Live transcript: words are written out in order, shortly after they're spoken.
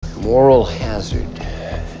Moral hazard.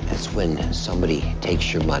 That's when somebody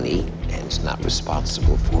takes your money and is not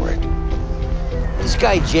responsible for it. This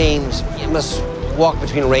guy, James, he must walk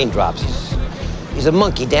between raindrops. He's a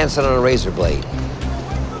monkey dancing on a razor blade.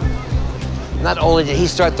 Not only did he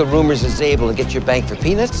start the rumors as able to get your bank for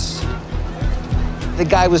peanuts, the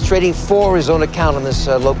guy was trading for his own account on this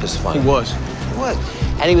locust fund. He was. He was.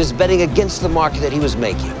 And he was betting against the market that he was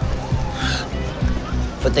making.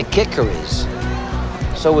 But the kicker is,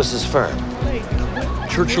 so was his firm.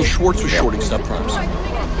 Churchill Schwartz was shorting subprimes.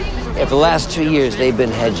 Yeah, for the last 2 years, they've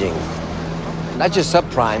been hedging. Not just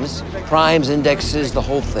subprimes, primes, indexes, the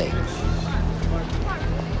whole thing.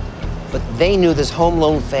 But they knew this home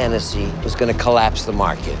loan fantasy was going to collapse the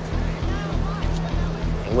market.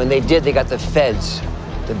 And when they did, they got the feds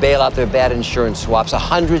to bail out their bad insurance swaps,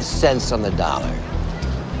 100 cents on the dollar.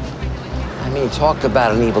 I mean, talk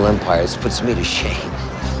about an evil empire. This puts me to shame.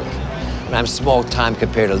 And I'm small time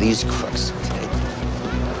compared to these crooks.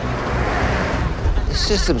 The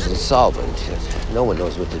system's insolvent. No one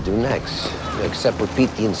knows what to do next, except repeat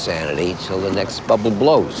the insanity till the next bubble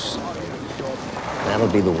blows. That'll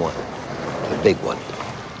be the one, the big one.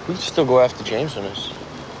 We can still go after James on this.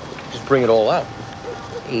 Just bring it all out.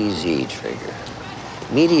 Easy, Trigger.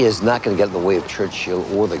 Media is not going to get in the way of Churchill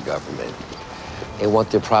or the government. They want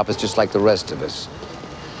their profits just like the rest of us.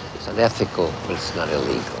 It's unethical, but it's not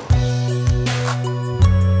illegal.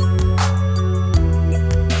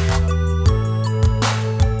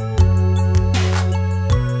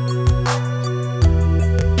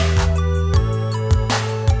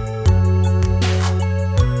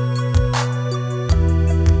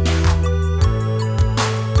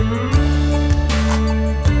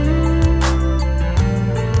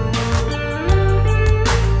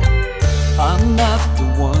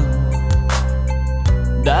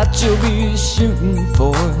 That you'll be shooting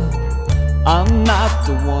for. I'm not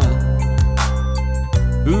the one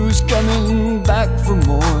who's coming back for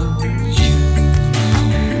more.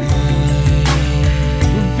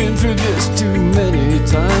 We've been through this too many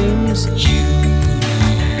times.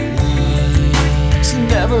 It's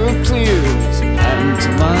never clear as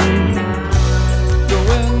pantomime,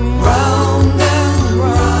 going round and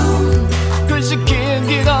round, 'cause you can't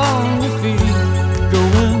get on your feet.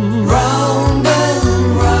 Going round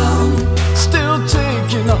and round, still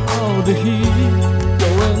taking all the heat.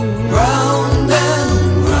 Going round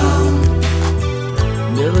and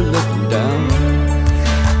round, never looking down.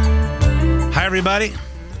 Hi, everybody.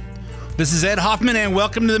 This is Ed Hoffman, and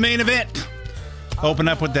welcome to the main event. Open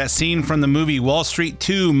up with that scene from the movie Wall Street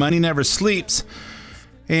 2, Money Never Sleeps.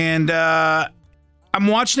 And I'm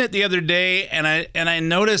watching it the other day, and I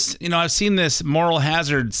noticed, I've seen this moral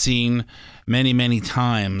hazard scene many, many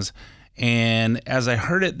times. And as I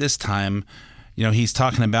heard it this time, he's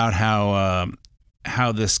talking about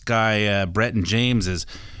how this guy Bretton James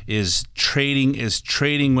is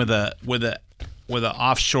trading with a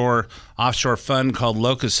offshore fund called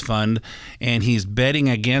Locust Fund, and he's betting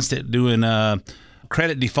against it, doing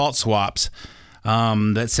credit default swaps.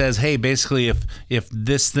 That says, hey, basically, if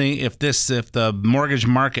the mortgage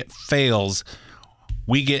market fails,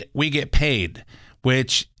 we get paid.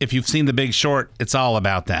 Which, if you've seen The Big Short, it's all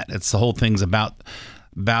about that. It's the whole thing's about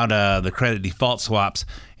the credit default swaps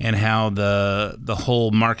and how the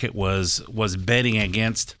whole market was betting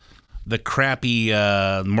against the crappy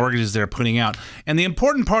mortgages they're putting out. And the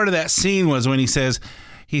important part of that scene was when he says,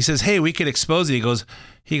 hey, we could expose it.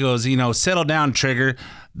 He goes, settle down, Trigger.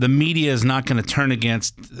 The media is not going to turn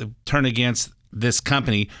against this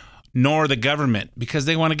company, nor the government, because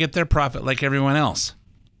they want to get their profit like everyone else.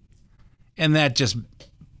 And that just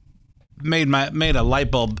made a light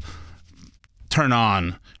bulb turn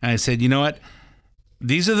on. And I said, you know what?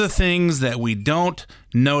 These are the things that we don't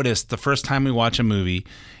notice the first time we watch a movie.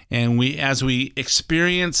 And as we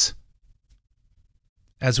experience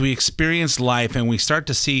life and we start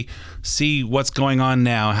to see what's going on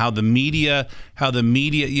now, how the media,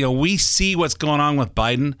 we see what's going on with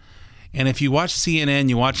Biden. And if you watch CNN,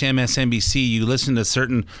 you watch MSNBC, you listen to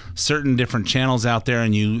certain different channels out there,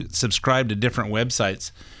 and you subscribe to different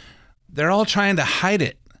websites, they're all trying to hide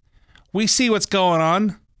it. We see what's going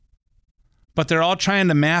on, but they're all trying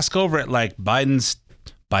to mask over it like Biden's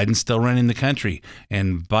still running the country,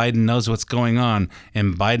 and Biden knows what's going on,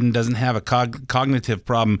 and Biden doesn't have a cognitive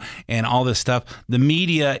problem, and all this stuff. The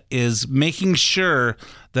media is making sure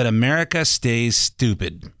that America stays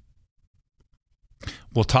stupid.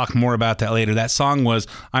 We'll talk more about that later. That song was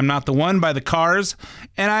I'm Not the One by The Cars,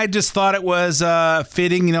 and I just thought it was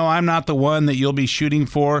fitting. I'm not the one that you'll be shooting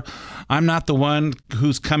for. I'm not the one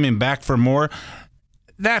who's coming back for more.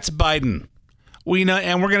 That's Biden. We know,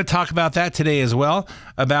 and we're going to talk about that today as well,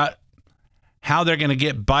 about how they're going to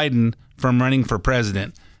get Biden from running for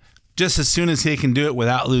president just as soon as he can do it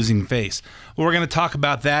without losing face. Well, we're going to talk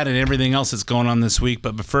about that and everything else that's going on this week.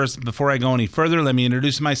 But first, before I go any further, let me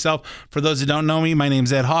introduce myself. For those who don't know me, my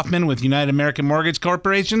name's Ed Hoffman with United American Mortgage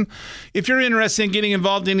Corporation. If you're interested in getting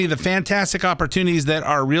involved in any of the fantastic opportunities that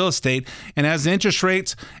are real estate, and as the interest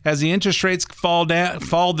rates fall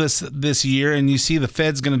this year, and you see the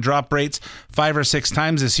Fed's going to drop rates 5 or 6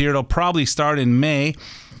 times this year, it'll probably start in May.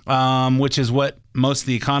 Which is what most of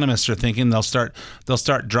the economists are thinking. They'll start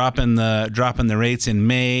dropping the rates in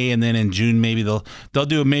May, and then in June maybe they'll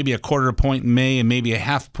do maybe a quarter point in May and maybe a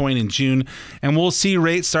half point in June, and we'll see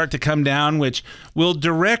rates start to come down, which will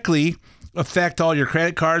directly affect all your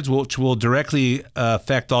credit cards, which will directly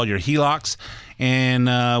affect all your HELOCs, and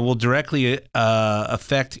will directly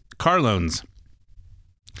affect car loans.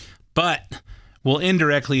 But will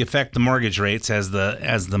indirectly affect the mortgage rates as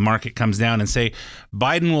the market comes down, and say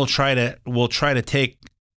Biden will try to take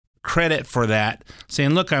credit for that,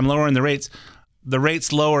 saying, "Look, I'm lowering the rates. The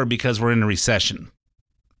rates lower because we're in a recession,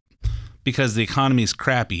 because the economy's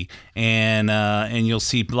crappy, and you'll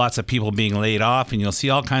see lots of people being laid off, and you'll see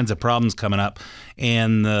all kinds of problems coming up,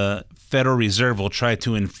 and the Federal Reserve will try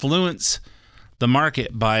to influence the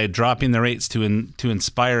market by dropping the rates to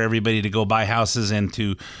inspire everybody to go buy houses and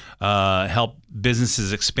to help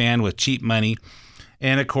businesses expand with cheap money."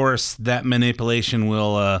 And of course, that manipulation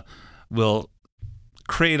will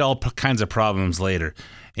create all kinds of problems later.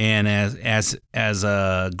 And as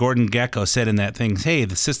Gordon Gekko said in that thing, hey,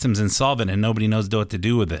 the system's insolvent and nobody knows what to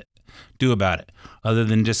do about it, other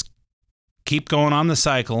than just keep going on the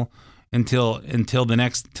cycle until the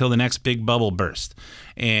next big bubble burst.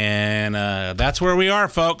 And that's where we are,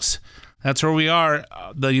 folks. That's where we are.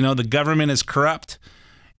 The government is corrupt.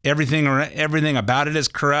 Everything about it is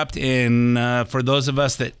corrupt. And for those of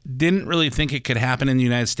us that didn't really think it could happen in the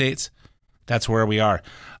United States, that's where we are.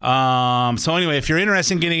 So anyway, if you're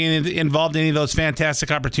interested in getting involved in any of those fantastic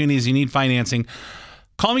opportunities, you need financing,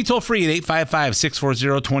 call me toll free at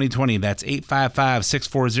 855-640-2020. That's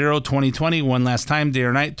 855-640-2020. One last time, day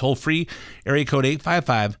or night, toll free, area code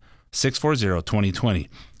 855-640-2020.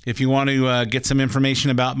 If you want to get some information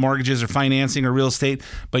about mortgages or financing or real estate,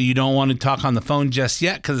 but you don't want to talk on the phone just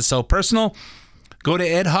yet because it's so personal, go to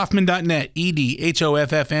edhoffman.net,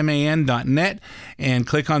 edhoffman.net, and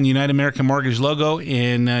click on the United American Mortgage logo,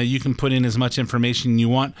 and you can put in as much information you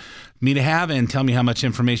want me to have and tell me how much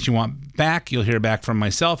information you want back. You'll hear back from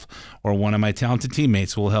myself or one of my talented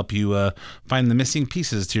teammates who will help you find the missing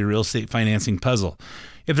pieces to your real estate financing puzzle.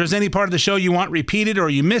 If there's any part of the show you want repeated or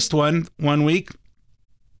you missed one week,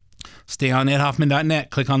 stay on edhoffman.net,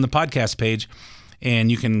 click on the podcast page,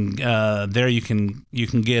 and you can you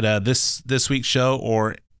can get this week's show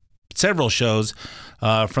or several shows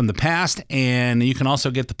from the past, and you can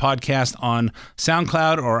also get the podcast on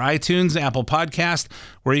SoundCloud or iTunes, Apple Podcast,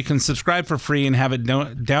 where you can subscribe for free and have it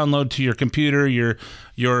download to your computer, your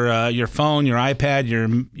phone, your iPad, your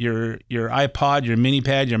iPod, your mini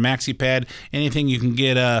pad, your maxi pad, anything you can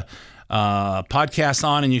get podcast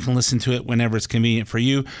on, and you can listen to it whenever it's convenient for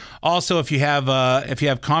you. Also, if you have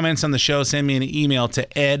comments on the show, send me an email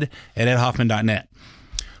to ed@edhoffman.net.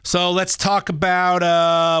 So let's talk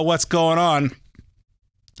about what's going on.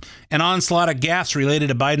 An onslaught of gaffes related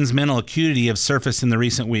to Biden's mental acuity have surfaced in the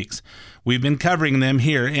recent weeks. We've been covering them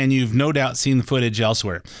here, and you've no doubt seen the footage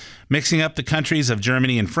elsewhere. Mixing up the countries of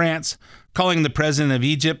Germany and France, calling the president of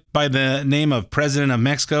Egypt by the name of president of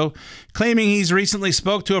Mexico, claiming he's recently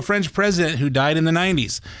spoke to a French president who died in the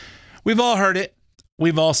 90s. We've all heard it.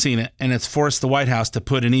 We've all seen it, and it's forced the White House to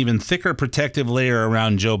put an even thicker protective layer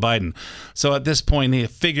around Joe Biden. So at this point,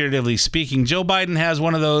 figuratively speaking, Joe Biden has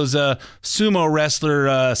one of those sumo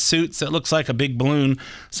wrestler suits that looks like a big balloon,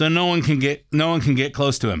 so no one can get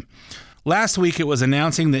close to him. Last week, it was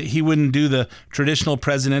announcing that he wouldn't do the traditional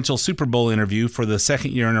presidential Super Bowl interview for the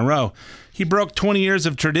second year in a row. He broke 20 years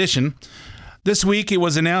of tradition. This week, it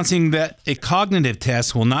was announcing that a cognitive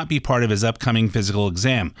test will not be part of his upcoming physical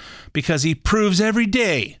exam because he proves every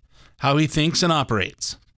day how he thinks and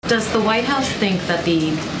operates. Does the White House think that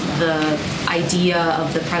the idea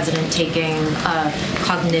of the president taking a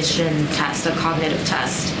cognition test, a cognitive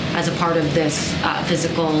test, as a part of this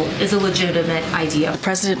physical is a legitimate idea? The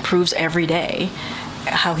president proves every day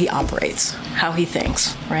how he operates, how he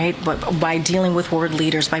thinks, right? But by dealing with world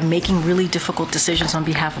leaders, by making really difficult decisions on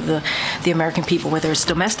behalf of the American people, whether it's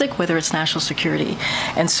domestic, whether it's national security.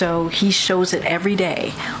 And so he shows it every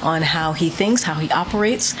day on how he thinks, how he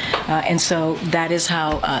operates. And so that is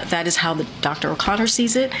how the Dr. O'Connor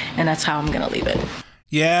sees it, and that's how I'm going to leave it.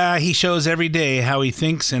 Yeah, he shows every day how he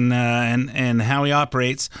thinks and how he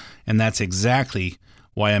operates, and that's exactly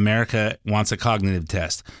why America wants a cognitive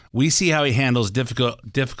test. We see how he handles difficult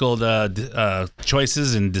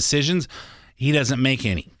choices and decisions. He doesn't make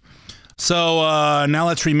any. So now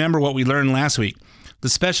let's remember what we learned last week. The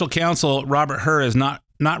special counsel, Robert Hur, is not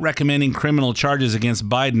recommending criminal charges against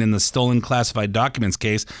Biden in the stolen classified documents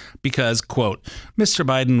case because, quote, Mr.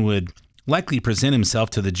 Biden would likely present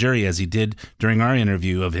himself to the jury as he did during our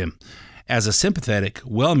interview of him, as a sympathetic,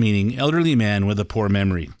 well-meaning elderly man with a poor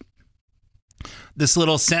memory. This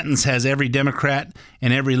little sentence has every Democrat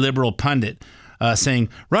and every liberal pundit saying,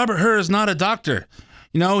 Robert Hur is not a doctor.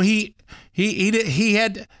 You know, he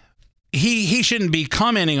shouldn't be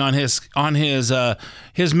commenting on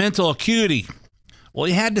his mental acuity. Well,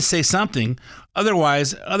 he had to say something.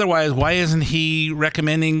 Otherwise, why isn't he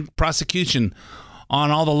recommending prosecution on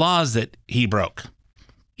all the laws that he broke?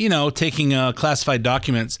 You know, taking classified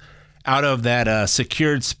documents out of that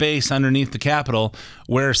secured space underneath the Capitol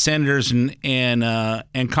where senators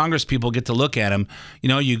and Congress people get to look at them. You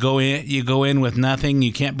know, you go in with nothing.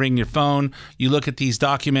 You can't bring your phone. You look at these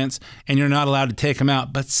documents and you're not allowed to take them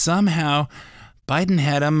out. But somehow Biden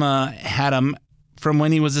had them from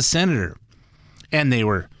when he was a senator. And they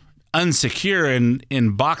were unsecure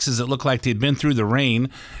in boxes that looked like they'd been through the rain,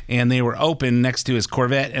 and they were open next to his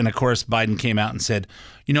Corvette. And of course, Biden came out and said,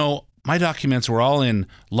 you know, my documents were all in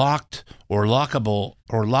locked or lockable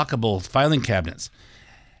filing cabinets,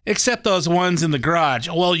 except those ones in the garage.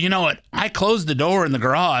 Well, you know what? I closed the door in the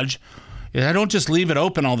garage. I don't just leave it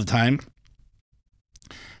open all the time.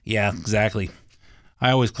 Yeah, exactly.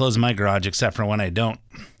 I always close my garage except for when I don't.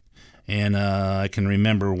 And I can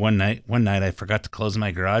remember one night I forgot to close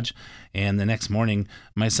my garage, and the next morning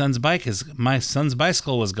my son's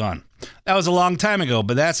bicycle was gone. That was a long time ago,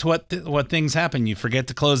 but that's what things happen. You forget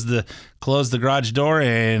to close the garage door,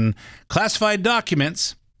 and classified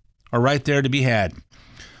documents are right there to be had.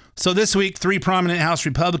 So this week, 3 prominent House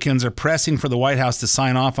Republicans are pressing for the White House to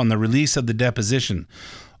sign off on the release of the deposition.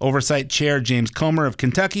 Oversight Chair James Comer of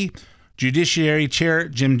Kentucky, Judiciary Chair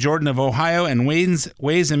Jim Jordan of Ohio, and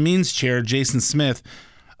Ways and Means Chair Jason Smith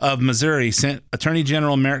of Missouri sent Attorney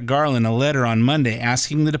General Merrick Garland a letter on Monday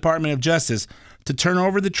asking the Department of Justice to turn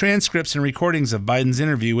over the transcripts and recordings of Biden's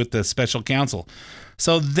interview with the special counsel,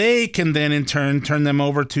 so they can then in turn turn them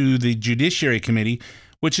over to the Judiciary Committee,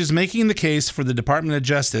 which is making the case for the Department of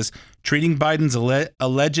Justice treating Biden's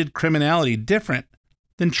alleged criminality different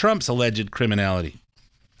than Trump's alleged criminality.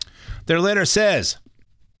 Their letter says,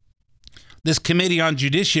 this Committee on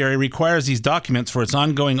Judiciary requires these documents for its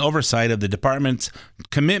ongoing oversight of the department's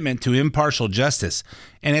commitment to impartial justice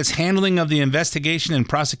and its handling of the investigation and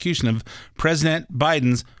prosecution of President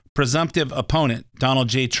Biden's presumptive opponent, Donald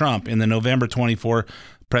J. Trump, in the November 24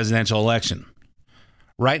 presidential election.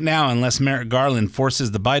 Right now, unless Merrick Garland forces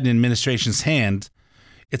the Biden administration's hand,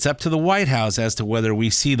 it's up to the White House as to whether we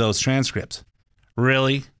see those transcripts.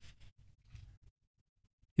 Really?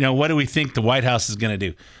 You know, what do we think the White House is going to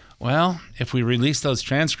do? Well, if we release those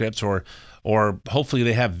transcripts, or hopefully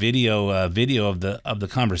they have video of the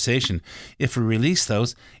conversation. If we release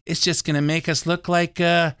those, it's just going to make us look like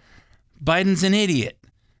Biden's an idiot.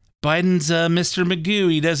 Biden's Mr.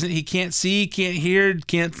 Magoo. He can't see, can't hear,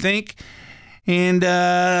 can't think. And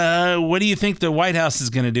what do you think the White House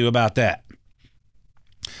is going to do about that?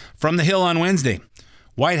 From the Hill on Wednesday,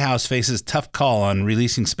 White House faces tough call on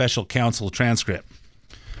releasing special counsel transcript.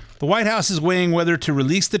 The White House is weighing whether to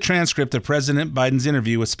release the transcript of President Biden's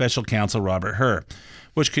interview with special counsel Robert Hur,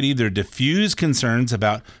 which could either diffuse concerns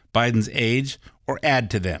about Biden's age or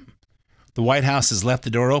add to them. The White House has left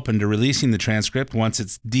the door open to releasing the transcript once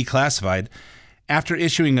it's declassified, after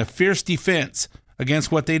issuing a fierce defense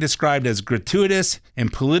against what they described as gratuitous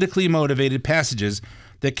and politically motivated passages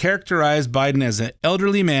that characterize Biden as an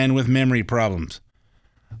elderly man with memory problems.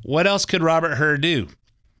 What else could Robert Hur do?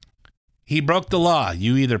 He broke the law.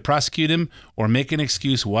 You either prosecute him or make an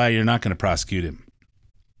excuse why you're not going to prosecute him.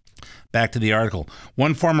 Back to the article.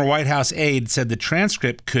 One former White House aide said the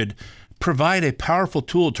transcript could provide a powerful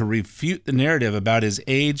tool to refute the narrative about his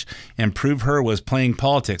age and prove Hur was playing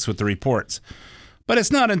politics with the reports. But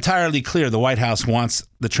it's not entirely clear the White House wants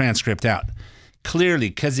the transcript out. Clearly,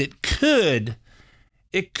 because it could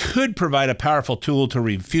provide a powerful tool to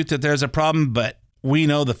refute that there's a problem, but we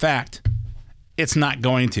know the fact. It's not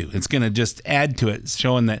going to. It's going to just add to it,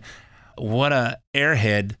 showing that what a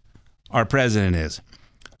airhead our president is.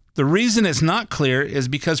 The reason it's not clear is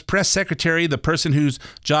because press secretary, the person whose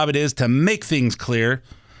job it is to make things clear,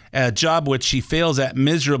 a job which she fails at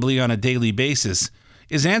miserably on a daily basis,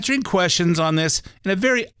 is answering questions on this in a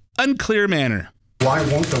very unclear manner. Why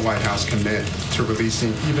won't the White House commit to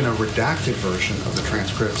releasing even a redacted version of the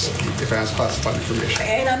transcripts if it has classified information?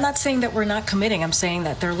 And I'm not saying that we're not committing. I'm saying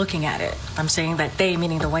that they're looking at it. I'm saying that they,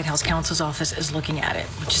 meaning the White House counsel's office, is looking at it.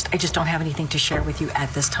 I just don't have anything to share with you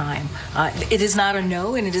at this time. It is not a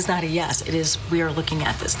no and it is not a yes. It is, we are looking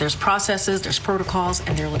at this. There's processes, there's protocols,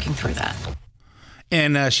 and they're looking through that.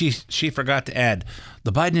 And she forgot to add,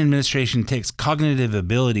 the Biden administration takes cognitive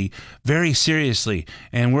ability very seriously,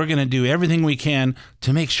 and we're going to do everything we can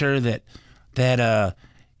to make sure that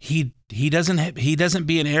he doesn't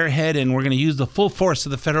be an airhead, and we're going to use the full force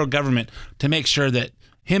of the federal government to make sure that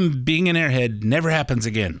him being an airhead never happens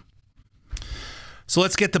again. So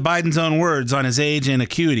let's get to Biden's own words on his age and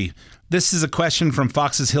acuity. This is a question from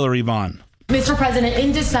Fox's Hillary Vaughn. Mr. President,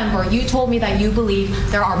 in December, you told me that you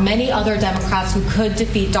believe there are many other Democrats who could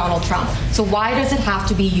defeat Donald Trump. So why does it have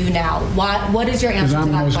to be you now? What is your answer to that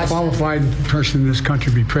question? I'm the most qualified person in this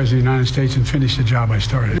country to be president of the United States and finish the job I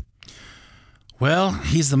started. Well,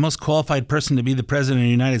 he's the most qualified person to be the president of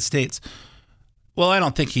the United States. Well, I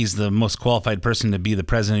don't think he's the most qualified person to be the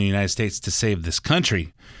president of the United States to save this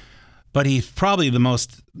country. But he's probably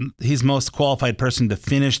he's most qualified person to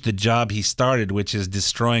finish the job he started, which is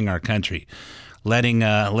destroying our country, letting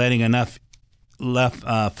enough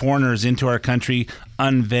foreigners into our country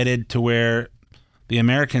unvetted to where the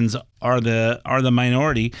Americans are the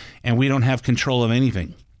minority and we don't have control of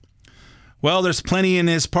anything. Well, there's plenty in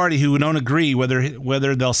his party who don't agree.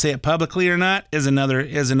 Whether they'll say it publicly or not is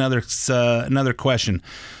another question.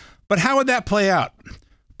 But how would that play out?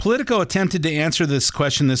 Politico attempted to answer this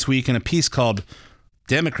question this week in a piece called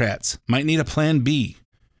Democrats Might Need a Plan B.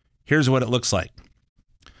 Here's what it looks like.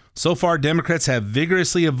 So far, Democrats have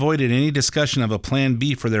vigorously avoided any discussion of a Plan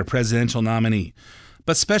B for their presidential nominee.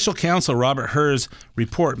 But special counsel Robert Hur's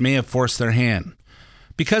report may have forced their hand.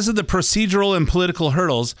 Because of the procedural and political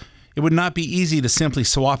hurdles, it would not be easy to simply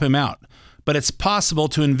swap him out. But it's possible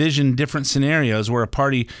to envision different scenarios where a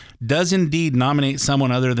party does indeed nominate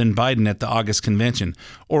someone other than Biden at the August convention,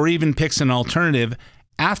 or even picks an alternative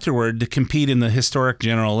afterward to compete in the historic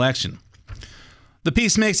general election. The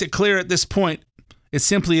piece makes it clear at this point it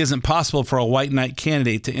simply isn't possible for a white knight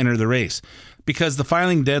candidate to enter the race, because the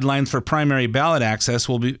filing deadlines for primary ballot access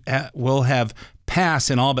will have passed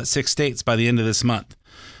in all but 6 states by the end of this month.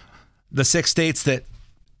 The 6 states that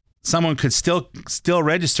someone could still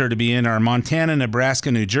register to be in are Montana,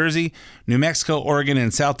 Nebraska, New Jersey, New Mexico, Oregon,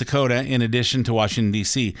 and South Dakota, in addition to Washington,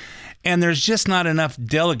 D.C. And there's just not enough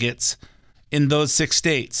delegates in those 6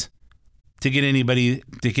 states to get anybody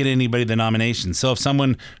the nomination. So if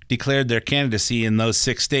someone declared their candidacy in those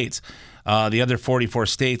 6 states, the other 44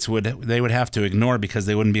 states would have to ignore because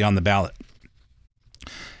they wouldn't be on the ballot.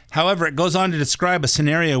 However, it goes on to describe a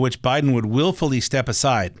scenario which Biden would willfully step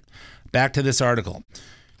aside. Back to this article.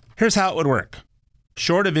 Here's how it would work.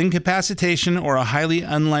 Short of incapacitation or a highly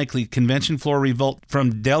unlikely convention floor revolt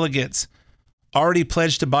from delegates already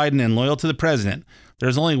pledged to Biden and loyal to the president,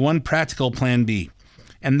 there's only one practical plan B,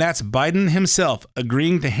 and that's Biden himself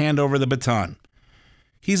agreeing to hand over the baton.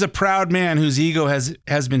 He's a proud man whose ego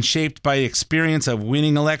has been shaped by the experience of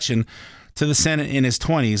winning election to the Senate in his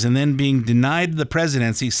 20s and then being denied the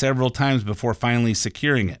presidency several times before finally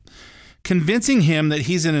securing it. Convincing him that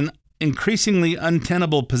he's in an increasingly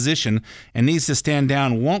untenable position and needs to stand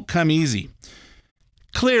down won't come easy.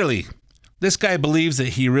 Clearly, this guy believes that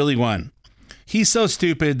he really won. He's so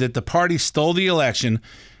stupid that the party stole the election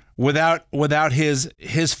without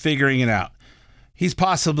his figuring it out. He's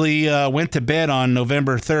possibly went to bed on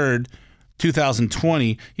November 3rd,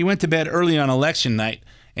 2020. He went to bed early on election night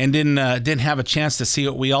and didn't have a chance to see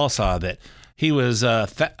what we all saw, that he was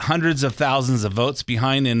hundreds of thousands of votes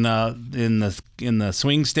behind in the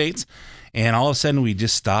swing states, and all of a sudden we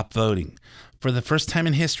just stopped voting. For the first time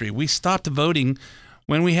in history, we stopped voting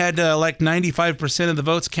when we had like 95% of the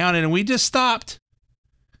votes counted, and we just stopped.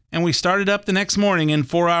 And we started up the next morning, and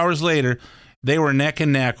 4 hours later, they were neck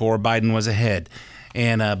and neck, or Biden was ahead.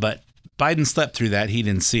 But Biden slept through that; he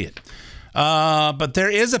didn't see it. But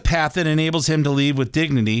there is a path that enables him to leave with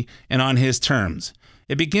dignity and on his terms.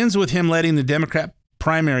 It begins with him letting the Democrat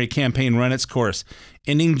primary campaign run its course,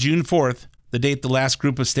 ending June 4th, the date the last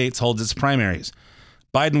group of states holds its primaries.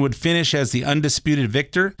 Biden would finish as the undisputed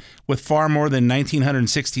victor with far more than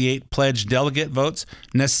 1,968 pledged delegate votes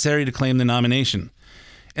necessary to claim the nomination.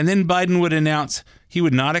 And then Biden would announce he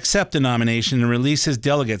would not accept the nomination and release his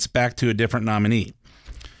delegates back to a different nominee.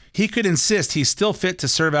 He could insist he's still fit to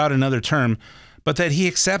serve out another term, but that he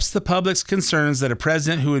accepts the public's concerns that a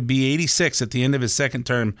president who would be 86 at the end of his second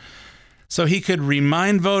term, so he could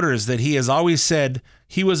remind voters that he has always said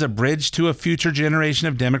he was a bridge to a future generation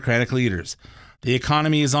of Democratic leaders. The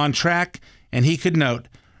economy is on track, and he could note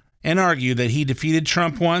and argue that he defeated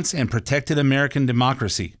Trump once and protected American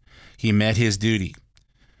democracy. He met his duty.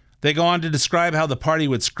 They go on to describe how the party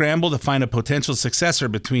would scramble to find a potential successor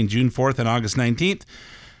between June 4th and August 19th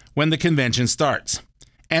when the convention starts.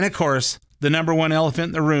 And of course, the number one elephant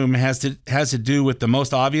in the room has to do with the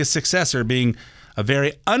most obvious successor being a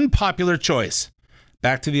very unpopular choice.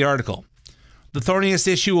 Back to the article. The thorniest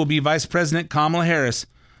issue will be Vice President Kamala Harris.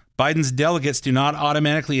 Biden's delegates do not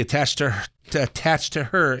automatically attach to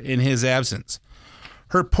her in his absence.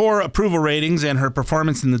 Her poor approval ratings and her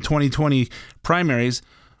performance in the 2020 primaries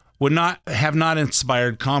would not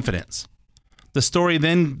inspired confidence. The story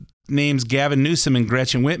then names Gavin Newsom and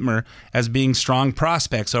Gretchen Whitmer as being strong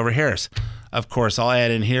prospects over Harris. Of course, I'll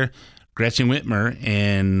add in here, Gretchen Whitmer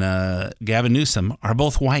and Gavin Newsom are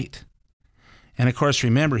both white. And of course,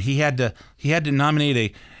 remember, he had to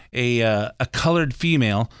nominate a colored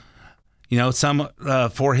female,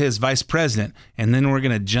 for his vice president, and then we're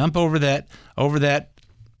going to jump over that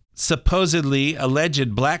supposedly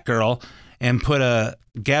alleged black girl and put a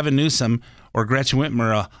Gavin Newsom or Gretchen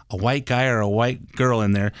Whitmer, a white guy or a white girl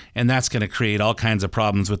in there, and that's going to create all kinds of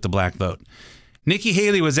problems with the black vote. Nikki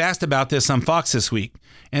Haley was asked about this on Fox this week,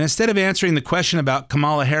 and instead of answering the question about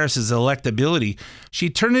Kamala Harris's electability, she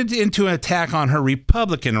turned it into an attack on her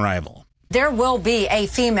Republican rival. There will be a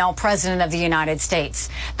female president of the United States.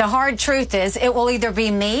 The hard truth is it will either be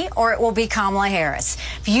me or it will be Kamala Harris.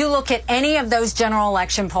 If you look at any of those general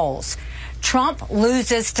election polls, Trump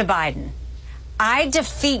loses to Biden. I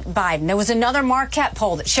defeat Biden. There was another Marquette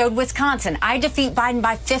poll that showed Wisconsin. I defeat Biden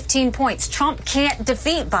by 15 points. Trump can't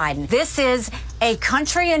defeat Biden. This is a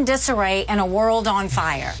country in disarray and a world on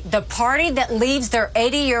fire. The party that leaves their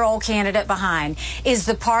 80-year-old candidate behind is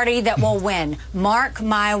the party that will win. Mark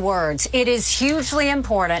my words. It is hugely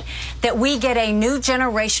important that we get a new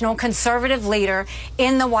generational conservative leader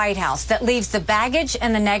in the White House that leaves the baggage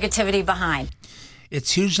and the negativity behind.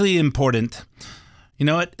 It's hugely important. You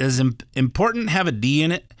know what? Is important have a D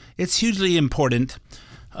in it. It's hugely important.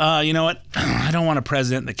 You know what? I don't want a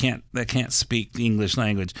president that can't speak the English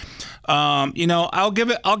language. I'll give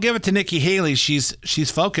it to Nikki Haley. She's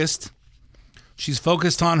focused. She's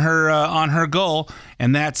focused on her goal,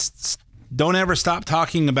 and that's don't ever stop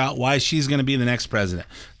talking about why she's going to be the next president.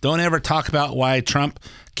 Don't ever talk about why Trump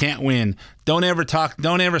can't win. Don't ever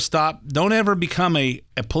stop. Don't ever become a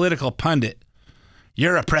political pundit.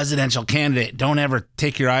 You're a presidential candidate. Don't ever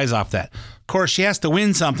take your eyes off that. Of course, she has to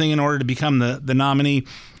win something in order to become the nominee.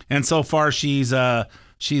 And so far, she's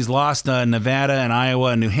lost Nevada and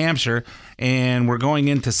Iowa and New Hampshire. And we're going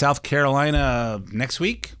into South Carolina next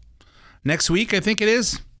week. Next week, I think it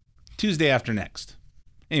is. Tuesday after next.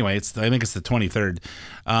 Anyway, I think it's the 23rd.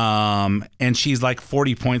 And she's like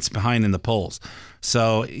 40 points behind in the polls.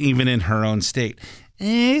 So even in her own state.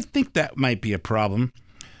 I think that might be a problem.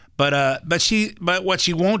 But what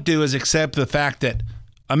she won't do is accept the fact that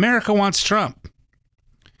America wants Trump.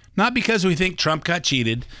 Not because we think Trump got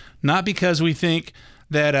cheated, not because we think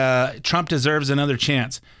that Trump deserves another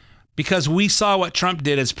chance, because we saw what Trump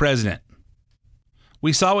did as president.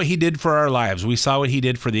 We saw what he did for our lives. We saw what he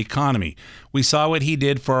did for the economy. We saw what he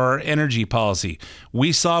did for our energy policy.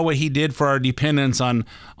 We saw what he did for our dependence on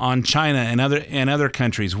China and other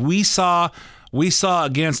countries. We saw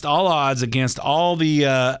against all odds, against all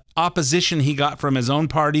the opposition he got from his own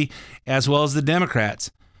party as well as the Democrats,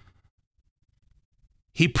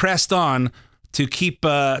 he pressed on to keep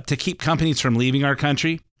companies from leaving our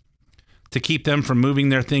country, to keep them from moving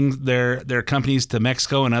their companies to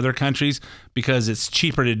Mexico and other countries because it's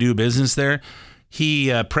cheaper to do business there.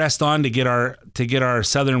 He pressed on to get our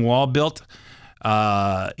southern wall built.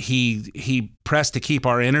 He pressed to keep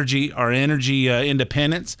our energy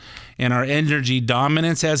independence and our energy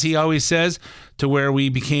dominance, as he always says, to where we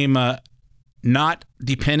became not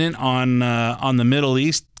dependent on the Middle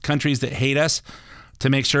East countries that hate us, to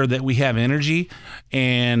make sure that we have energy,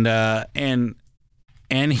 and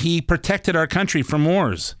he protected our country from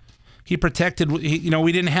wars. He protected. We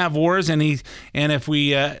didn't have wars, and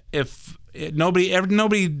nobody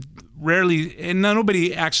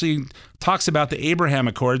actually talks about the Abraham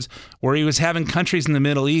Accords, where he was having countries in the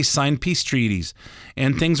Middle East sign peace treaties,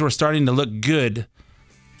 and things were starting to look good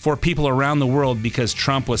for people around the world because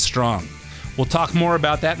Trump was strong. We'll talk more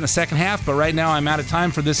about that in the second half, but right now I'm out of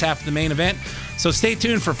time for this half of the main event. So stay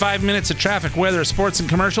tuned for 5 minutes of traffic, weather, sports, and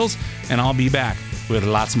commercials, and I'll be back with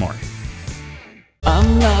lots more.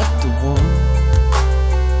 I'm not the one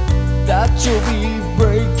that you'll be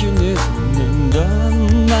breaking in, and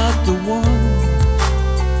I'm not the one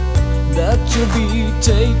that you'll be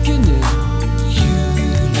taking in. You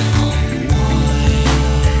know why?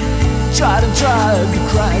 Try to drive you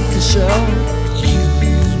crack a shell.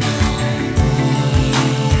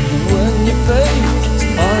 When you fake, it's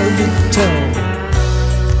hard to tell.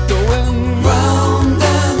 Going round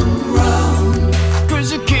and round,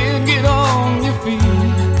 'cause you can't get on your feet.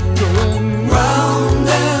 Going round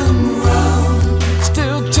and round,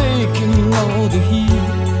 still taking all the heat.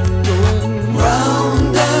 Going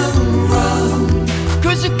round and round,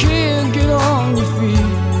 'cause you can't get on your feet.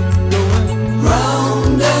 Going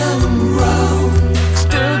round and round,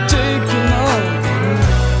 still taking all the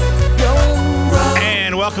heat. Going round.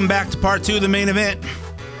 And welcome back to part 2 of the main event.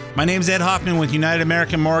 My name's Ed Hoffman with United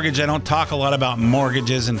American Mortgage. I don't talk a lot about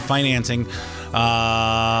mortgages and financing,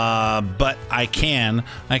 but I can.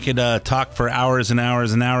 I could talk for hours and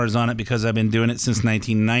hours and hours on it because I've been doing it since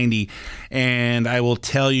 1990. And I will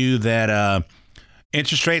tell you that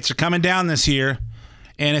interest rates are coming down this year.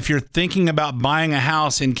 And if you're thinking about buying a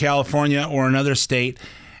house in California or another state,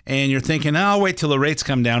 and you're thinking, oh, I'll wait till the rates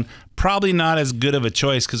come down, probably not as good of a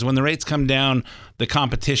choice, because when the rates come down, the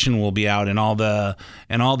competition will be out, and all the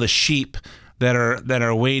sheep that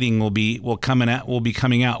are waiting will be coming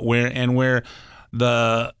out where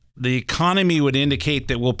the economy would indicate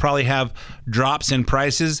that we'll probably have drops in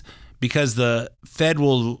prices because the Fed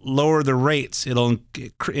will lower the rates. It'll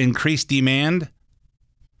increase demand.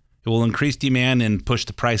 It will increase demand and push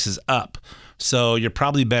the prices up. So you're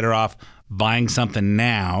probably better off buying something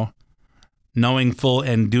now, knowing full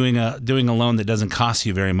and doing a loan that doesn't cost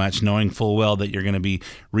you very much, knowing full well that you're going to be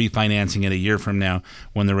refinancing it a year from now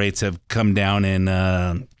when the rates have come down, and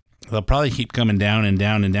they'll probably keep coming down and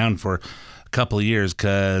down and down for a couple of years,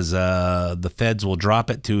 because the feds will drop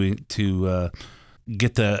it to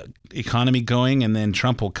get the economy going, and then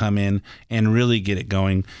Trump will come in and really get it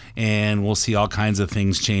going, and we'll see all kinds of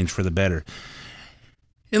things change for the better.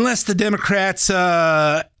 Unless the Democrats,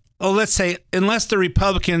 unless the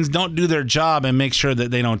Republicans don't do their job and make sure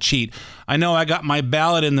that they don't cheat. I know I got my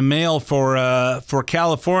ballot in the mail for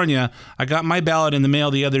California. I got my ballot in the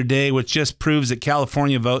mail the other day, which just proves that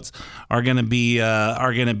California votes are going to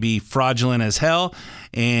be fraudulent as hell.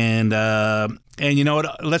 And you know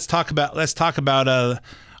what? Let's talk about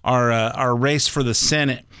our race for the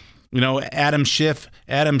Senate. You know, Adam steaming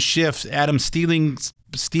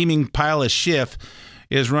pile of Schiff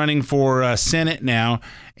is running for Senate now,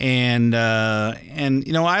 and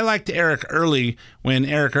you know, I liked Eric Early when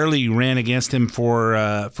Eric Early ran against him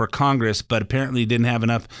for Congress, but apparently didn't have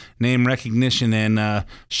enough name recognition, and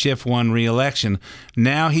Schiff won re-election.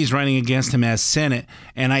 Now he's running against him as Senate,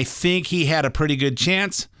 and I think he had a pretty good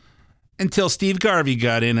chance until Steve Garvey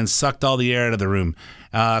got in and sucked all the air out of the room.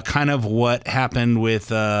 Kind of what happened with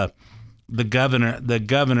the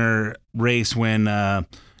governor race when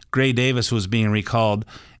Gray Davis was being recalled,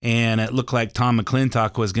 and it looked like Tom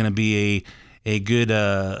McClintock was going to be a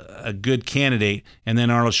good candidate, and then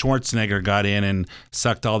Arnold Schwarzenegger got in and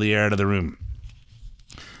sucked all the air out of the room.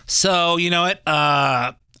 So, you know what?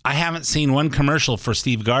 I haven't seen one commercial for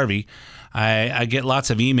Steve Garvey. I get lots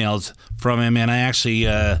of emails from him, and I actually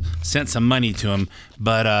sent some money to him,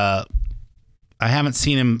 but I haven't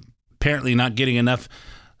seen him apparently not getting enough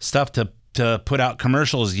stuff to put out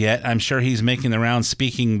commercials yet. I'm sure he's making the rounds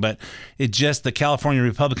speaking, but the California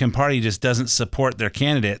Republican Party just doesn't support their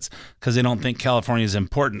candidates because they don't think California is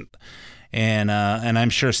important. And I'm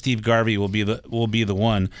sure Steve Garvey will be the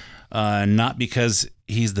one, not because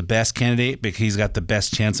he's the best candidate, but he's got the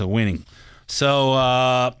best chance of winning.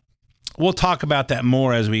 So we'll talk about that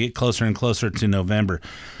more as we get closer and closer to November.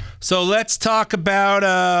 So let's talk about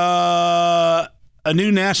a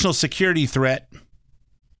new national security threat.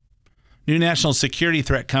 New national security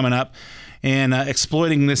threat coming up, and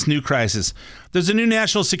exploiting this new crisis. There's a new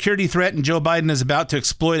national security threat, and Joe Biden is about to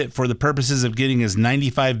exploit it for the purposes of getting his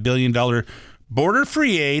 $95 billion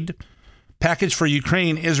border-free aid package for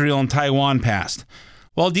Ukraine, Israel, and Taiwan passed.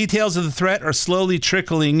 While details of the threat are slowly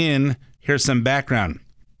trickling in, here's some background.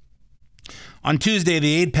 On Tuesday,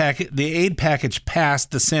 the aid package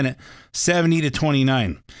passed the Senate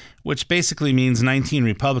 70-29, which basically means 19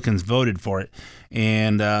 Republicans voted for it.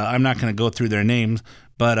 And I'm not going to go through their names,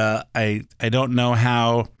 but I don't know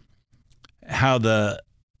how the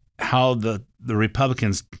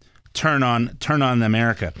Republicans turn on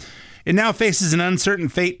America. It now faces an uncertain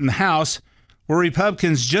fate in the House, where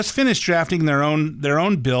Republicans just finished drafting their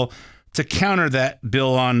own bill to counter that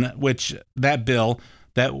bill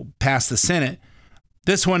that passed the Senate.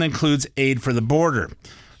 This one includes aid for the border.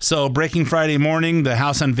 So, breaking Friday morning, the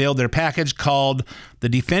House unveiled their package called the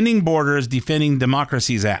Defending Borders, Defending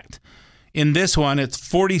Democracies Act. In this one, it's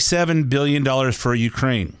 $47 billion for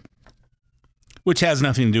Ukraine, which has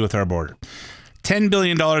nothing to do with our border. $10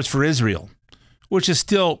 billion for Israel, which is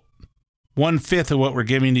still 1/5 of what we're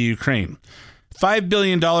giving to Ukraine. $5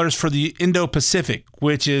 billion for the Indo-Pacific,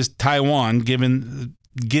 which is Taiwan, giving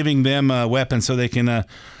them weapons so they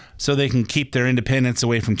can keep their independence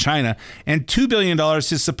away from China, and $2 billion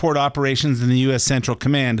to support operations in the U.S. Central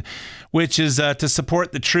Command, which is to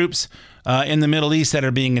support the troops in the Middle East that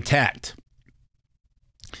are being attacked.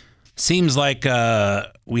 Seems like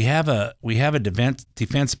we have a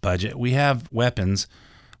defense budget. We have weapons.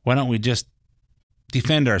 Why don't we just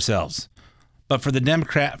defend ourselves? But for the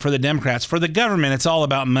Democrats, for the government, it's all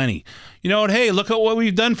about money. You know what? Hey, look at what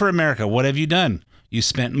we've done for America. What have you done? You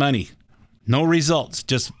spent money. No results,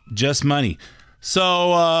 just money.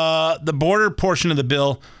 So the border portion of the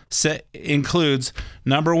bill includes,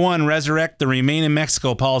 number one, resurrect the Remain in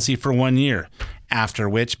Mexico policy for 1 year, after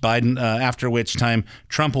which time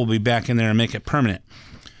Trump will be back in there and make it permanent.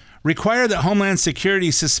 Require that Homeland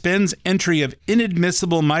Security suspends entry of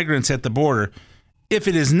inadmissible migrants at the border if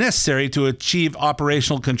it is necessary to achieve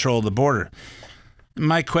operational control of the border.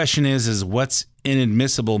 My question is what's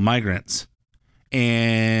inadmissible migrants?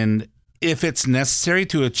 And if it's necessary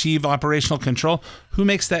to achieve operational control, who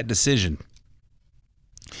makes that decision?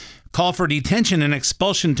 Call for detention and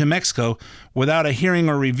expulsion to Mexico without a hearing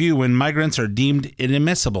or review when migrants are deemed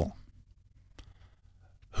inadmissible.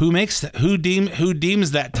 Who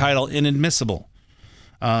deems that title inadmissible?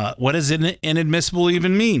 What does inadmissible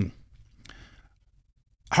even mean?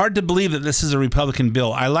 Hard to believe that this is a Republican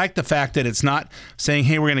bill. I like the fact that it's not saying,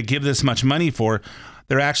 hey, we're going to give this much money for.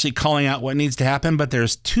 They're actually calling out what needs to happen, but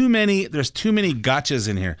there's too many gotchas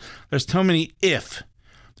in here. There's too many if.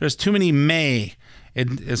 There's too many may.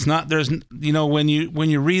 It's not, there's, when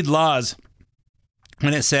you read laws,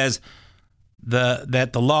 when it says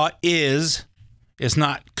that the law is, it's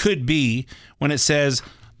not could be. When it says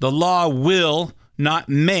the law will, not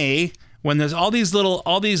may, when there's all these little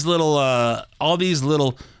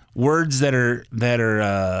words that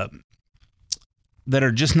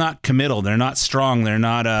are just not committal. They're not strong.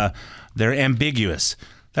 They're ambiguous.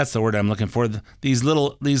 That's the word I'm looking for. These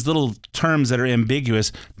little terms that are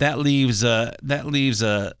ambiguous, that leaves a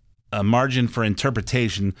margin for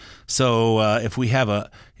interpretation. So if we have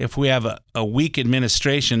a weak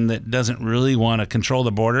administration that doesn't really want to control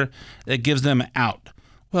the border, it gives them out.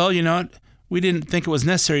 Well, you know what? We didn't think it was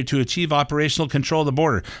necessary to achieve operational control of the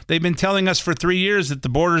border. They've been telling us for 3 years that the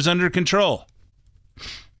border's under control.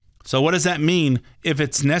 So what does that mean if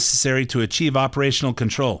it's necessary to achieve operational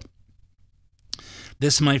control?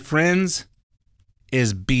 This, my friends,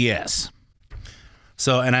 is BS.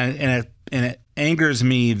 So, and it angers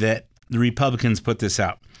me that the Republicans put this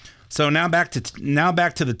out. So now back to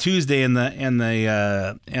the Tuesday and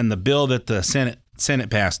the bill that the Senate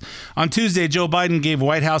passed. On Tuesday, Joe Biden gave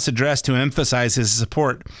White House address to emphasize his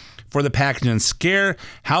support for the package and scare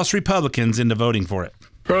House Republicans into voting for it.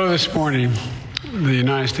 Earlier this morning, the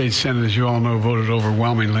United States Senate, as you all know, voted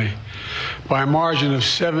overwhelmingly by a margin of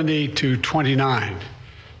 70 to 29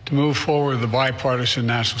 to move forward the bipartisan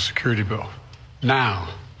national security bill. Now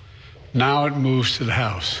it moves to the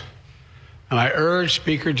House. And I urge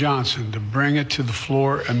Speaker Johnson to bring it to the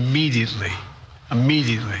floor immediately.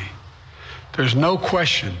 There's no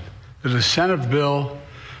question that the Senate bill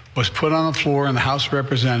was put on the floor in the House of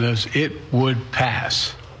Representatives, it would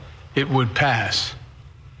pass. It would pass.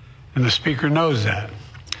 And the Speaker knows that.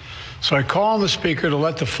 So I call on the Speaker to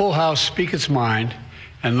let the full House speak its mind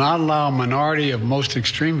and not allow a minority of most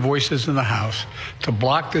extreme voices in the House to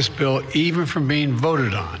block this bill even from being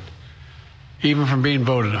voted on.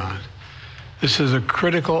 This is a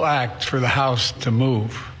critical act for the House to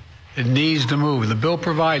move. It needs to move. The bill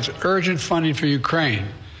provides urgent funding for Ukraine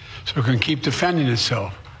so it can keep defending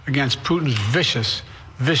itself against Putin's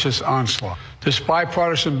vicious onslaught. This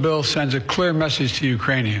bipartisan bill sends a clear message to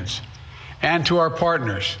Ukrainians and to our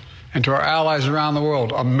partners and to our allies around the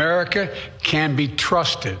world. America can be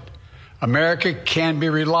trusted. America can be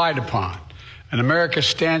relied upon. And America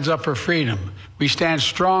stands up for freedom. We stand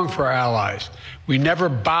strong for our allies. We never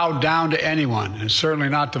bow down to anyone, and certainly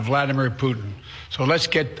not to Vladimir Putin. So let's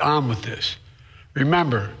get on with this.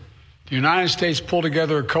 Remember, the United States pulled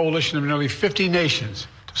together a coalition of nearly 50 nations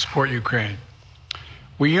to support Ukraine.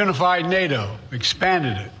 We unified NATO,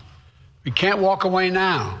 expanded it. We can't walk away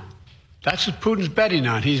now. That's what Putin's betting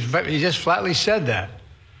on. He just flatly said that.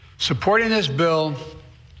 Supporting this bill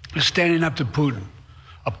is standing up to Putin.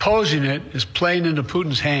 Opposing it is playing into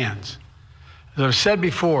Putin's hands. As I've said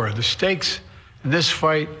before, the stakes in this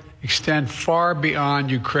fight extend far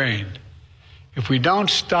beyond Ukraine. If we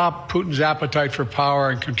don't stop Putin's appetite for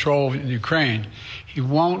power and control in Ukraine, he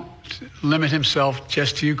won't limit himself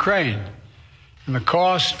just to Ukraine. And the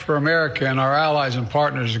cost for America and our allies and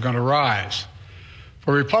partners is going to rise.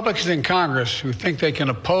 For Republicans in Congress who think they can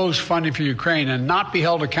oppose funding for Ukraine and not be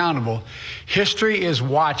held accountable, history is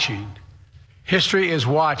watching. History is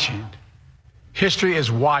watching. History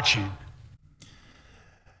is watching.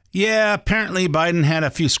 Yeah, apparently Biden had a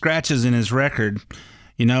few scratches in his record.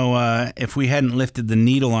 You know, if we hadn't lifted the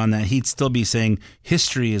needle on that, he'd still be saying,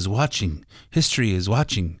 history is watching, history is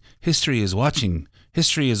watching, history is watching,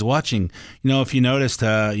 history is watching. You know, if you noticed,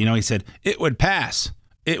 he said, it would pass,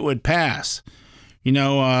 it would pass. You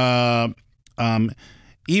know,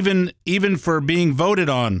 even for being voted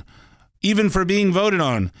on,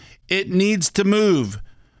 it needs to move.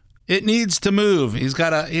 It needs to move. He's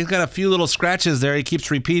got a few little scratches there. He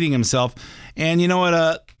keeps repeating himself. And you know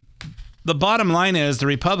what? The bottom line is the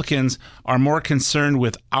Republicans are more concerned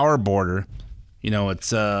with our border. You know,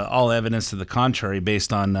 it's all evidence to the contrary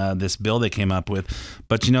based on this bill they came up with.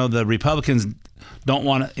 But, you know, the Republicans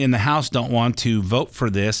in the House don't want to vote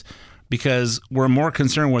for this because we're more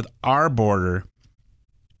concerned with our border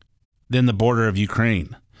than the border of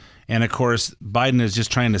Ukraine. And, of course, Biden is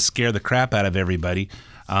just trying to scare the crap out of everybody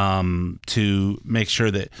to make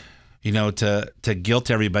sure that, you know, to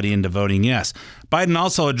guilt everybody into voting yes. Biden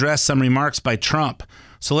also addressed some remarks by Trump.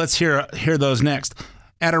 So let's hear those next.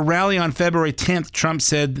 At a rally on February 10th, Trump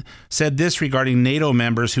said this regarding NATO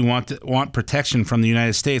members who want protection from the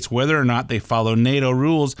United States, whether or not they follow NATO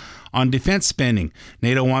rules on defense spending.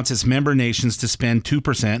 NATO wants its member nations to spend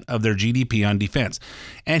 2% of their GDP on defense.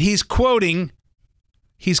 And he's quoting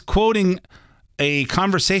a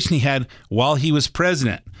conversation he had while he was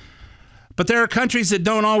president. But there are countries that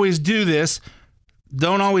don't always do this,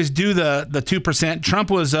 don't always do the 2%. Trump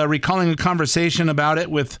was recalling a conversation about it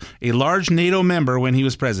with a large NATO member when he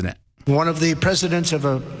was president. One of the presidents of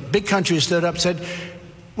a big country stood up and said,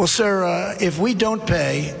 well, sir, if we don't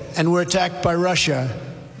pay and we're attacked by Russia,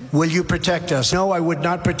 will you protect us? No, I would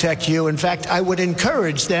not protect you. In fact, I would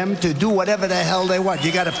encourage them to do whatever the hell they want.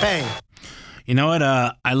 You got to pay. You know what?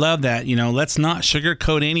 I love that. You know, let's not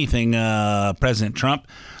sugarcoat anything, President Trump.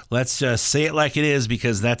 Let's just say it like it is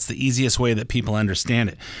because that's the easiest way that people understand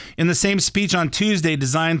it. In the same speech on Tuesday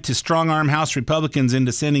designed to strong-arm House Republicans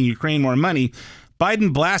into sending Ukraine more money,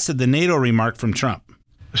 Biden blasted the NATO remark from Trump.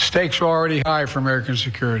 The stakes were already high for American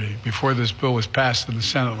security before this bill was passed in the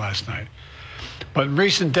Senate last night. But in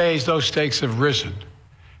recent days, those stakes have risen.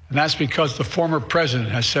 And that's because the former president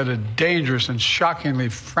has sent a dangerous and shockingly,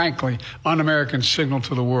 frankly, un-American signal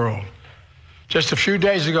to the world. Just a few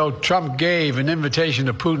days ago, Trump gave an invitation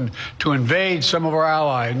to Putin to invade some of our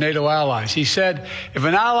allies, NATO allies. He said if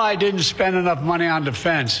an ally didn't spend enough money on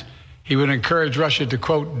defense, he would encourage Russia to,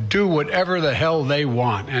 quote, do whatever the hell they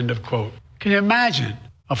want, end of quote. Can you imagine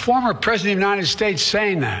a former president of the United States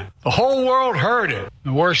saying that? The whole world heard it.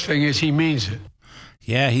 The worst thing is he means it.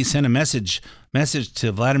 Yeah, he sent a message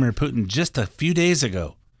to Vladimir Putin just a few days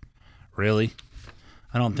ago. Really?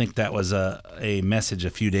 I don't think that was a message a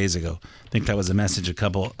few days ago. I think that was a message a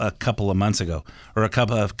couple of months ago or a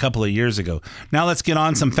couple of years ago. Now let's get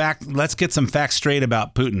some facts straight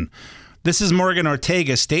about Putin. This is Morgan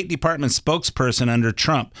Ortega, State Department spokesperson under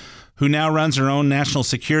Trump, who now runs her own national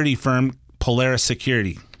security firm, Polaris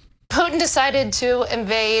Security. Putin decided to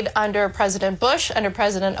invade under President Bush, under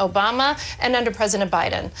President Obama, and under President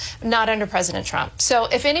Biden, not under President Trump. So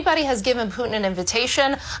if anybody has given Putin an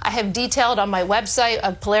invitation, I have detailed on my website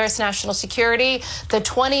of Polaris National Security the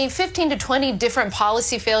 15 to 20 different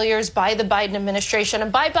policy failures by the Biden administration and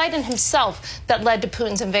by Biden himself that led to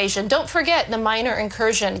Putin's invasion. Don't forget the minor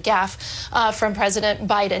incursion gaffe from President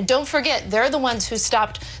Biden. Don't forget, they're the ones who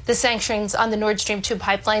stopped the sanctions on the Nord Stream 2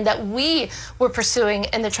 pipeline that we were pursuing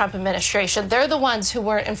in the Trump administration. They're the ones who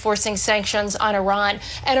weren't enforcing sanctions on Iran.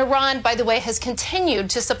 And Iran, by the way, has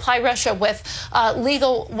continued to supply Russia with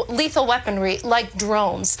lethal weaponry like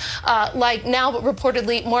drones, like now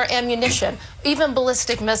reportedly more ammunition, even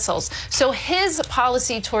ballistic missiles. So his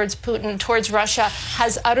policy towards Putin, towards Russia,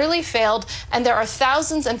 has utterly failed. And there are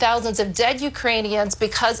thousands and thousands of dead Ukrainians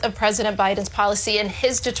because of President Biden's policy and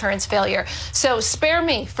his deterrence failure. So spare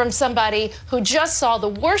me from somebody who just saw the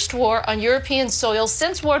worst war on European soil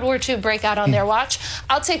since World War II break out on their watch.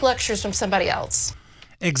 I'll take lectures from somebody else.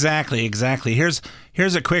 Exactly. Here's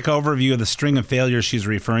a quick overview of the string of failures she's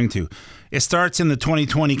referring to. It starts in the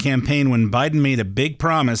 2020 campaign when Biden made a big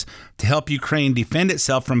promise to help Ukraine defend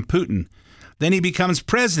itself from Putin. Then he becomes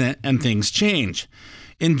president and things change.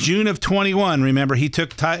 In June of 21, remember, he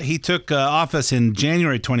took office in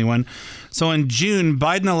January 21. So in June,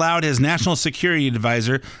 Biden allowed his national security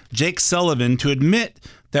advisor, Jake Sullivan, to admit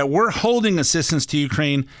that we're holding assistance to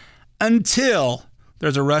Ukraine until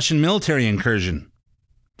there's a Russian military incursion.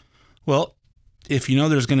 Well, if you know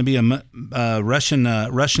there's going to be a Russian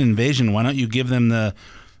invasion, why don't you give them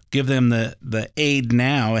the aid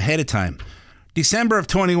now ahead of time? December of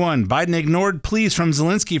 21, Biden ignored pleas from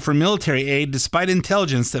Zelensky for military aid despite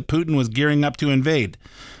intelligence that Putin was gearing up to invade.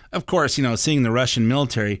 Of course, seeing the Russian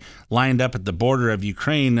military lined up at the border of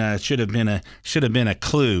Ukraine should have been a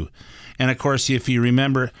clue. And of course, if you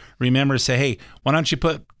remember, say, hey, why don't you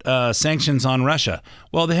put sanctions on Russia?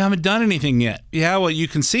 Well, they haven't done anything yet. Yeah, well, you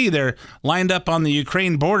can see they're lined up on the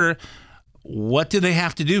Ukraine border. What do they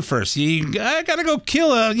have to do first? I got to go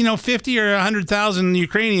kill 50 or 100,000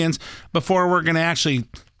 Ukrainians before we're going to actually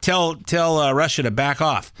tell Russia to back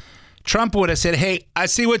off. Trump would have said, "Hey, I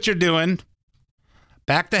see what you're doing.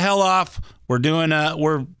 Back the hell off.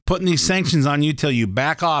 We're putting these sanctions on you till you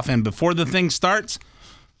back off." And before the thing starts,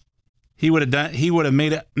 he would have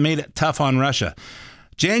made it tough on Russia.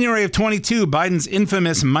 January of 22, Biden's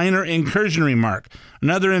infamous minor incursion remark.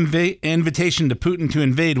 Another invitation to Putin to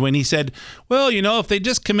invade when he said, well, if they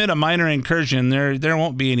just commit a minor incursion, there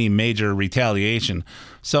won't be any major retaliation.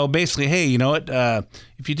 So basically, hey, you know what?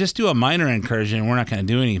 If you just do a minor incursion, we're not going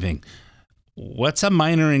to do anything. What's a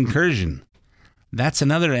minor incursion? That's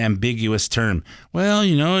another ambiguous term. Well,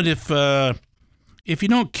 if you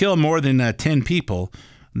don't kill more than 10 people,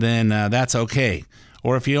 then that's okay.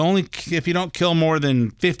 Or if you don't kill more than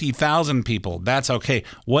 50,000 people, that's okay.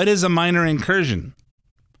 What is a minor incursion?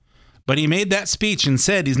 But he made that speech and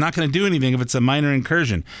said he's not going to do anything if it's a minor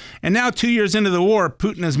incursion. And now 2 years into the war,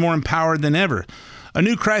 Putin is more empowered than ever. A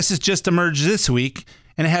new crisis just emerged this week,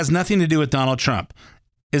 and it has nothing to do with Donald Trump.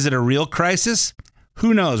 Is it a real crisis?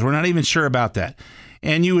 Who knows? We're not even sure about that.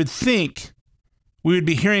 And you would think we would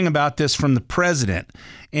be hearing about this from the president.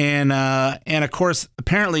 And of course,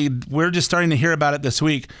 apparently, we're just starting to hear about it this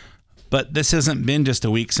week. But this hasn't been just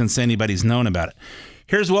a week since anybody's known about it.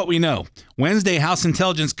 Here's what we know. Wednesday, House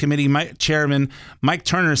Intelligence Committee Chairman Mike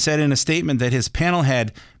Turner said in a statement that his panel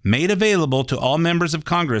had made available to all members of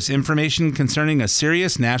Congress information concerning a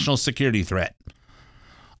serious national security threat.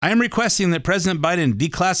 I am requesting that President Biden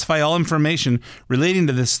declassify all information relating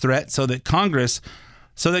to this threat so that Congress,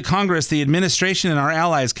 the administration, and our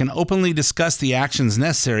allies can openly discuss the actions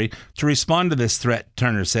necessary to respond to this threat,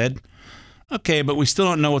 Turner said. Okay, but we still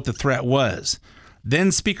don't know what the threat was.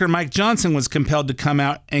 Then Speaker Mike Johnson was compelled to come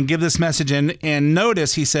out and give this message. And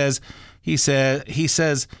notice he says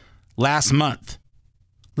last month.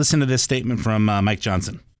 Listen to this statement from Mike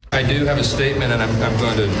Johnson. I do have a statement, and I'm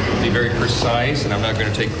going to be very precise, and I'm not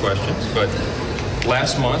going to take questions. But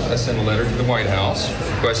last month, I sent a letter to the White House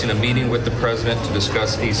requesting a meeting with the president to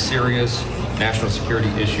discuss a serious national security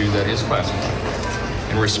issue that is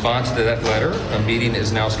classified. In response to that letter, a meeting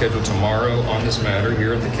is now scheduled tomorrow on this matter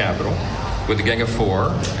here at the Capitol with the Gang of Four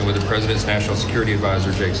and with the president's national security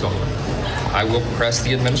advisor, Jake Sullivan. I will press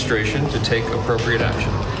the administration to take appropriate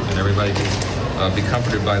action, and everybody can be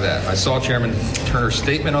comforted by that. I saw Chairman Turner's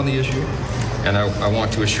statement on the issue, and I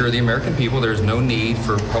want to assure the American people there's no need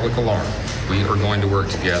for public alarm. We are going to work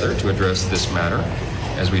together to address this matter,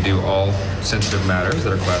 as we do all sensitive matters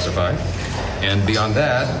that are classified. And beyond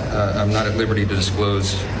that, I'm not at liberty to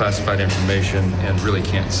disclose classified information and really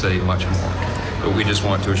can't say much more. But we just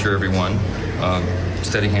want to assure everyone,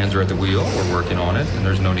 steady hands are at the wheel, we're working on it, and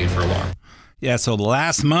there's no need for alarm. Yeah, so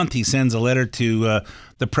last month he sends a letter to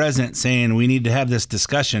the president saying we need to have this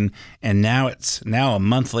discussion, and now a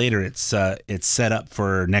month later it's set up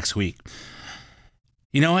for next week.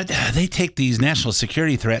 You know what? They take these national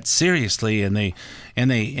security threats seriously, and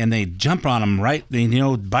they jump on them right.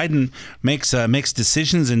 Biden makes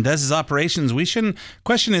decisions and does his operations. We shouldn't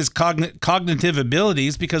question his cognitive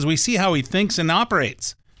abilities because we see how he thinks and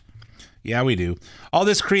operates. Yeah, we do. All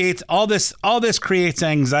this creates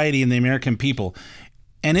anxiety in the American people.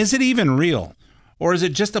 And is it even real, or is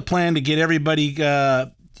it just a plan to get everybody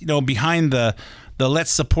behind the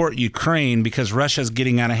let's support Ukraine because Russia's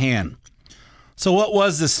getting out of hand? So what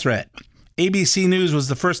was this threat? ABC News was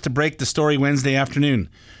the first to break the story Wednesday afternoon.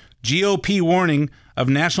 GOP warning of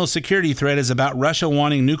national security threat is about Russia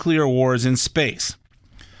wanting nuclear wars in space.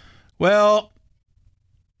 Well,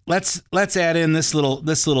 let's add in this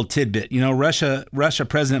little tidbit. Russia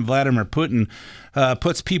President Vladimir Putin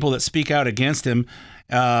puts people that speak out against him.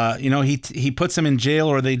 He puts them in jail,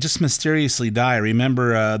 or they just mysteriously die.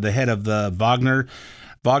 Remember the head of the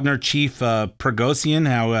Wagner chief Prigozhin,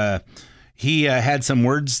 how he had some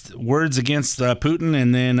words against Putin,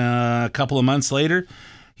 and then a couple of months later,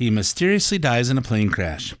 he mysteriously dies in a plane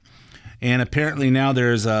crash. And apparently now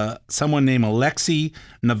there's someone named Alexei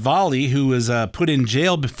Navalny who was put in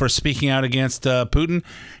jail for speaking out against Putin.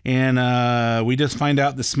 And we just find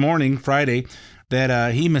out this morning, Friday,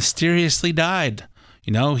 that he mysteriously died.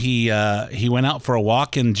 You know, he went out for a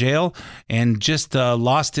walk in jail and just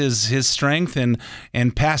lost his strength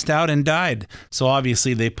and passed out and died. So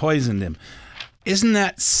obviously they poisoned him. Isn't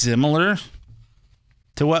that similar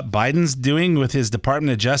to what Biden's doing with his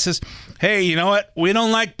Department of Justice? Hey, you know what? We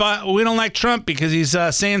don't like Trump because he's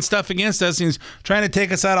saying stuff against us. He's trying to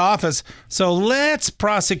take us out of office. So let's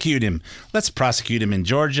prosecute him. Let's prosecute him in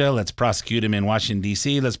Georgia. Let's prosecute him in Washington,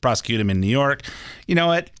 D.C. Let's prosecute him in New York. You know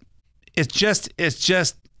what? It's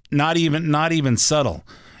just not even subtle.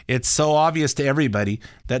 It's so obvious to everybody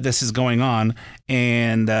that this is going on.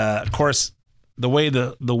 And of course, the way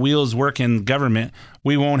the wheels work in government,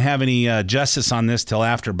 we won't have any justice on this till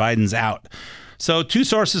after Biden's out. So 2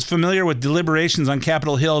 sources familiar with deliberations on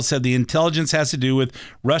Capitol Hill said the intelligence has to do with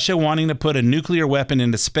Russia wanting to put a nuclear weapon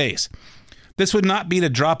into space. This would not be to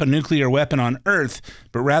drop a nuclear weapon on Earth,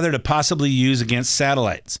 but rather to possibly use against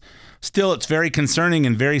satellites. Still, it's very concerning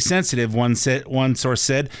and very sensitive, one source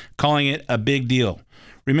said, calling it a big deal.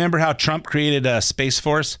 Remember how Trump created a Space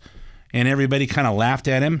Force and everybody kind of laughed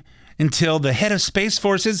at him? Until the head of Space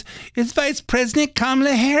Forces is Vice President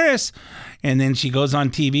Kamala Harris. And then she goes on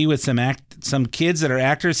TV with some kids that are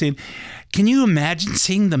actors saying, can you imagine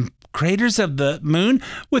seeing the craters of the moon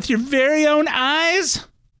with your very own eyes?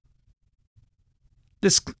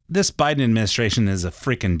 This Biden administration is a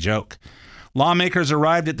freaking joke. Lawmakers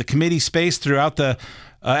arrived at the committee space throughout the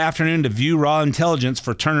afternoon to view raw intelligence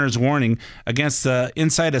for Turner's warning against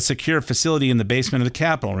inside a secure facility in the basement of the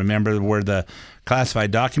Capitol. Remember where the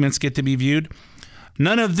classified documents get to be viewed?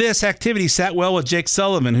 None of this activity sat well with Jake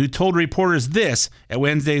Sullivan, who told reporters this at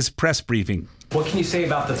Wednesday's press briefing. What can you say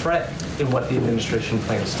about the threat and what the administration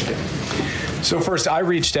plans to do? So first, I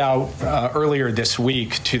reached out earlier this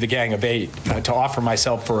week to the Gang of Eight to offer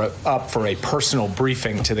myself up for a personal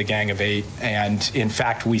briefing to the Gang of Eight. And in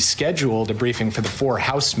fact, we scheduled a briefing for the 4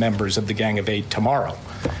 House members of the Gang of Eight tomorrow.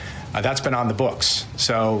 That's been on the books.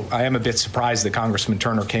 So I am a bit surprised that Congressman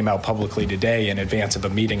Turner came out publicly today in advance of a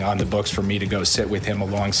meeting on the books for me to go sit with him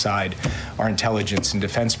alongside our intelligence and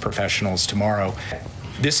defense professionals tomorrow.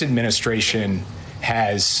 This administration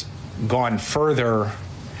has gone further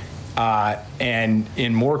and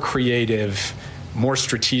in more creative, more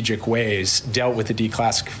strategic ways dealt with the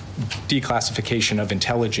declassification of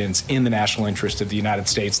intelligence in the national interest of the United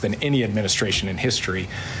States than any administration in history.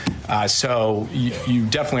 So you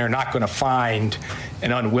definitely are not going to find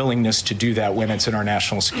an unwillingness to do that when it's in our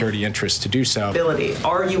national security interest to do so.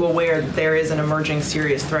 Are you aware that there is an emerging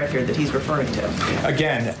serious threat here that he's referring to?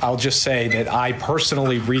 Again, I'll just say that I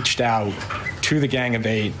personally reached out to the Gang of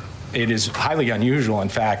Eight. It is highly unusual, in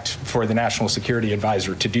fact, for the National Security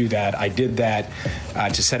Advisor to do that. I did that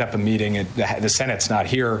to set up a meeting. The Senate's not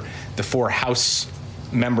here. The 4 House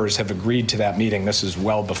members have agreed to that meeting. This is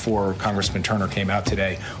well before Congressman Turner came out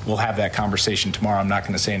today. We'll have that conversation tomorrow. I'm not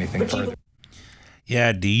going to say anything further.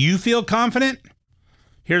 Yeah, do you feel confident?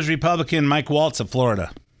 Here's Republican Mike Waltz of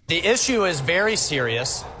Florida. The issue is very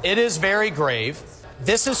serious. It is very grave.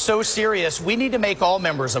 This is so serious, we need to make all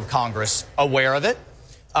members of Congress aware of it.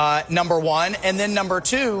 Number one, and then number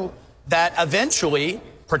two, that eventually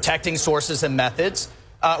protecting sources and methods,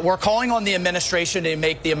 we're calling on the administration to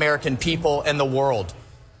make the American people and the world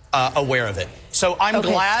aware of it. So I'm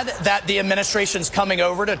glad that the administration's coming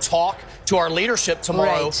over to talk to our leadership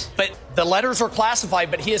tomorrow. Right. But the letters are classified,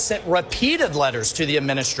 but he has sent repeated letters to the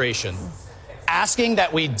administration asking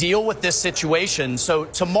that we deal with this situation. So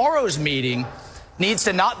tomorrow's meeting needs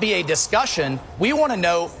to not be a discussion. We want to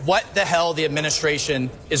know what the hell the administration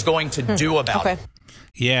is going to do about it.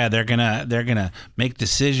 Yeah, they're gonna make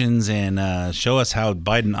decisions and show us how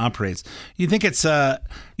Biden operates. You think it's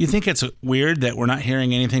weird that we're not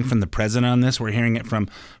hearing anything from the president on this? We're hearing it from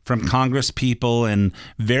Congress people and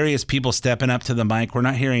various people stepping up to the mic. We're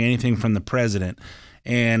not hearing anything from the president.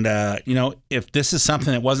 And if this is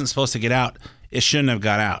something that wasn't supposed to get out, it shouldn't have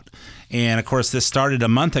got out. And of course, this started a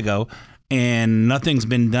month ago, and nothing's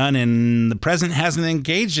been done, and the president hasn't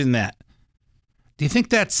engaged in that. Do you think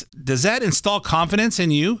does that install confidence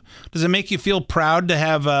in you? Does it make you feel proud to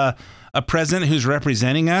have a president who's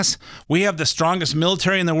representing us? We have the strongest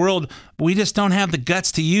military in the world, but we just don't have the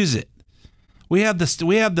guts to use it. We have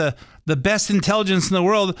the best intelligence in the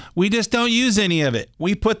world. We just don't use any of it.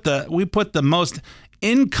 We put the most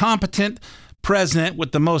incompetent president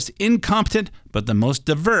with the most incompetent but the most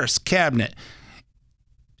diverse cabinet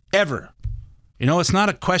ever. It's not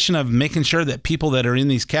a question of making sure that people that are in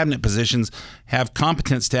these cabinet positions have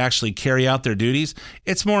competence to actually carry out their duties.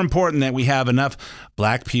 It's more important that we have enough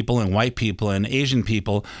black people and white people and Asian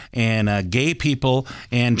people and gay people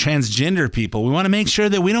and transgender people. We want to make sure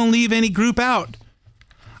that we don't leave any group out.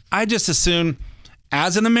 I just assume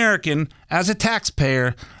as an American, as a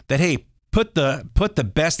taxpayer, that, hey, put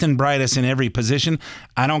the best and brightest in every position.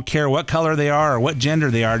 I don't care what color they are or what gender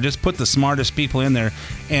they are. Just put the smartest people in there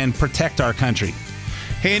and protect our country.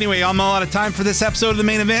 Hey, anyway, I'm all out of time for this episode of The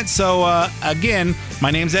Main Event. So, again,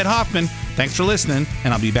 my name's Ed Hoffman. Thanks for listening,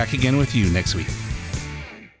 and I'll be back again with you next week.